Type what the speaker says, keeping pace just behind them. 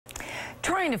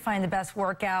Trying to find the best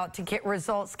workout to get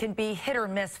results can be hit or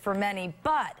miss for many,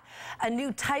 but a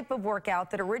new type of workout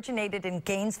that originated in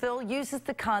Gainesville uses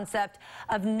the concept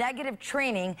of negative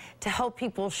training to help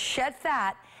people shed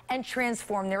fat and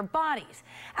transform their bodies.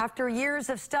 After years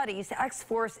of studies,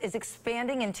 XForce is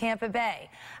expanding in Tampa Bay.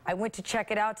 I went to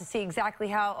check it out to see exactly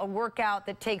how a workout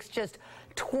that takes just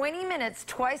 20 minutes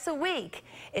twice a week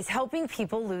is helping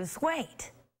people lose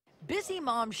weight. Busy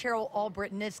mom Cheryl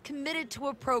Albritton is committed to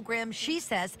a program she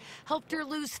says helped her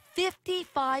lose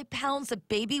 55 pounds of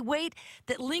baby weight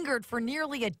that lingered for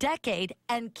nearly a decade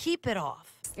and keep it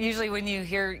off. Usually when you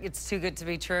hear it's too good to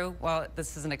be true, well,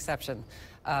 this is an exception.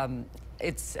 I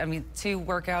mean, 2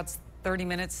 workouts, 30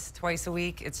 minutes twice a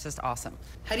week. It's just awesome.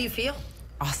 How do you feel?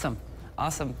 Awesome.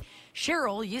 Awesome.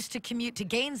 Cheryl used to commute to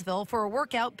Gainesville for a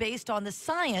workout based on the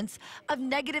science of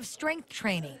negative strength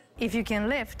training. If you can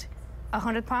lift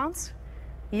 100 pounds,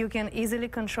 you can easily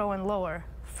control and lower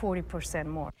 40%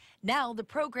 more. Now, the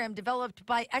program developed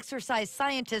by exercise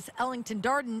scientist Ellington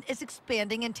Darden is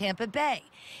expanding in Tampa Bay.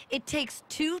 It takes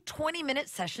 2 20-minute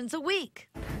sessions a week.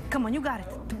 Come on, you got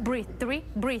it. Breathe. 3,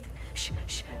 breathe. Shh,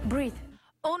 shh, breathe.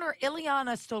 Owner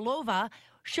Ilyana Stolova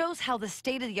shows how the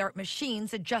state-of-the-art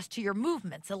machines adjust to your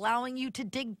movements, allowing you to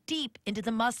dig deep into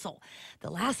the muscle.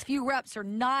 The last few reps are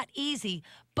not easy,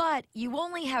 but you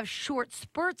only have short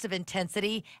spurts of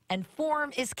intensity, and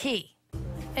form is key.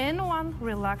 And 1,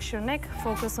 relax your neck.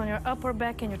 Focus on your upper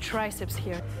back and your triceps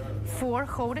here. 4,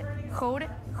 hold it, hold it,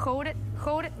 hold it,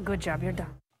 hold it. Good job, you're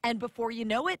done. And before you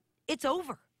know it, it's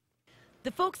over.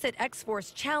 The folks at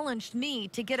XForce challenged me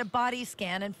to get a body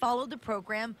scan and follow the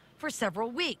program for several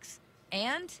weeks.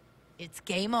 And it's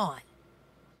game on.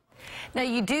 Now,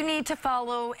 you do need to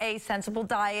follow a sensible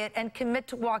diet and commit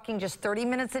to walking just 30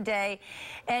 minutes a day.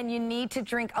 And you need to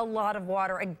drink a lot of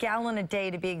water, a gallon a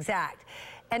day to be exact.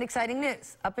 And exciting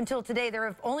news. Up until today, there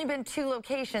have only been 2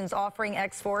 locations offering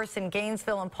XForce in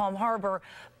Gainesville and Palm Harbor,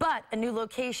 but a new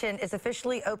location is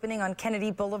officially opening on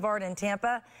Kennedy Boulevard in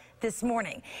Tampa this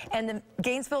morning. And the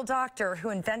Gainesville doctor who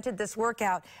invented this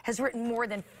workout has written more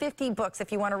than 50 books,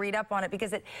 if you want to read up on it,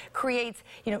 because it creates,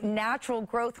 natural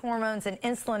growth hormones and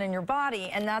insulin in your body,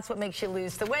 and that's what makes you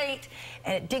lose the weight,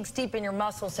 and it digs deep in your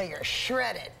muscles so you're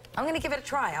shredded. I'm going to give it a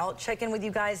try. I'll check in with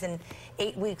you guys in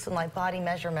 8 weeks with my body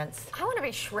measurements. I want to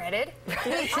be shredded. Me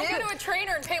too. I'll go to a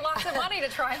trainer and pay lots of money to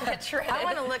try and get shredded. I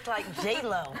want to look like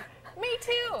J-Lo. Me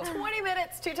too. 20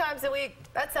 minutes 2 times a week.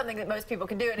 That's something that most people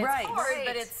can do, and Right. it's hard, Right.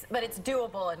 but it's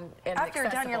doable and After you're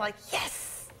done, accessible. you're like,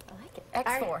 yes. I like it.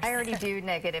 XForce. I already do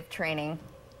negative training,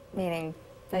 meaning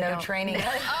No training.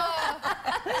 Well,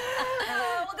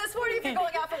 this morning, if you're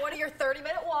going out for one of your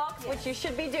 30-minute walks, which you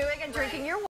should be doing, and drinking your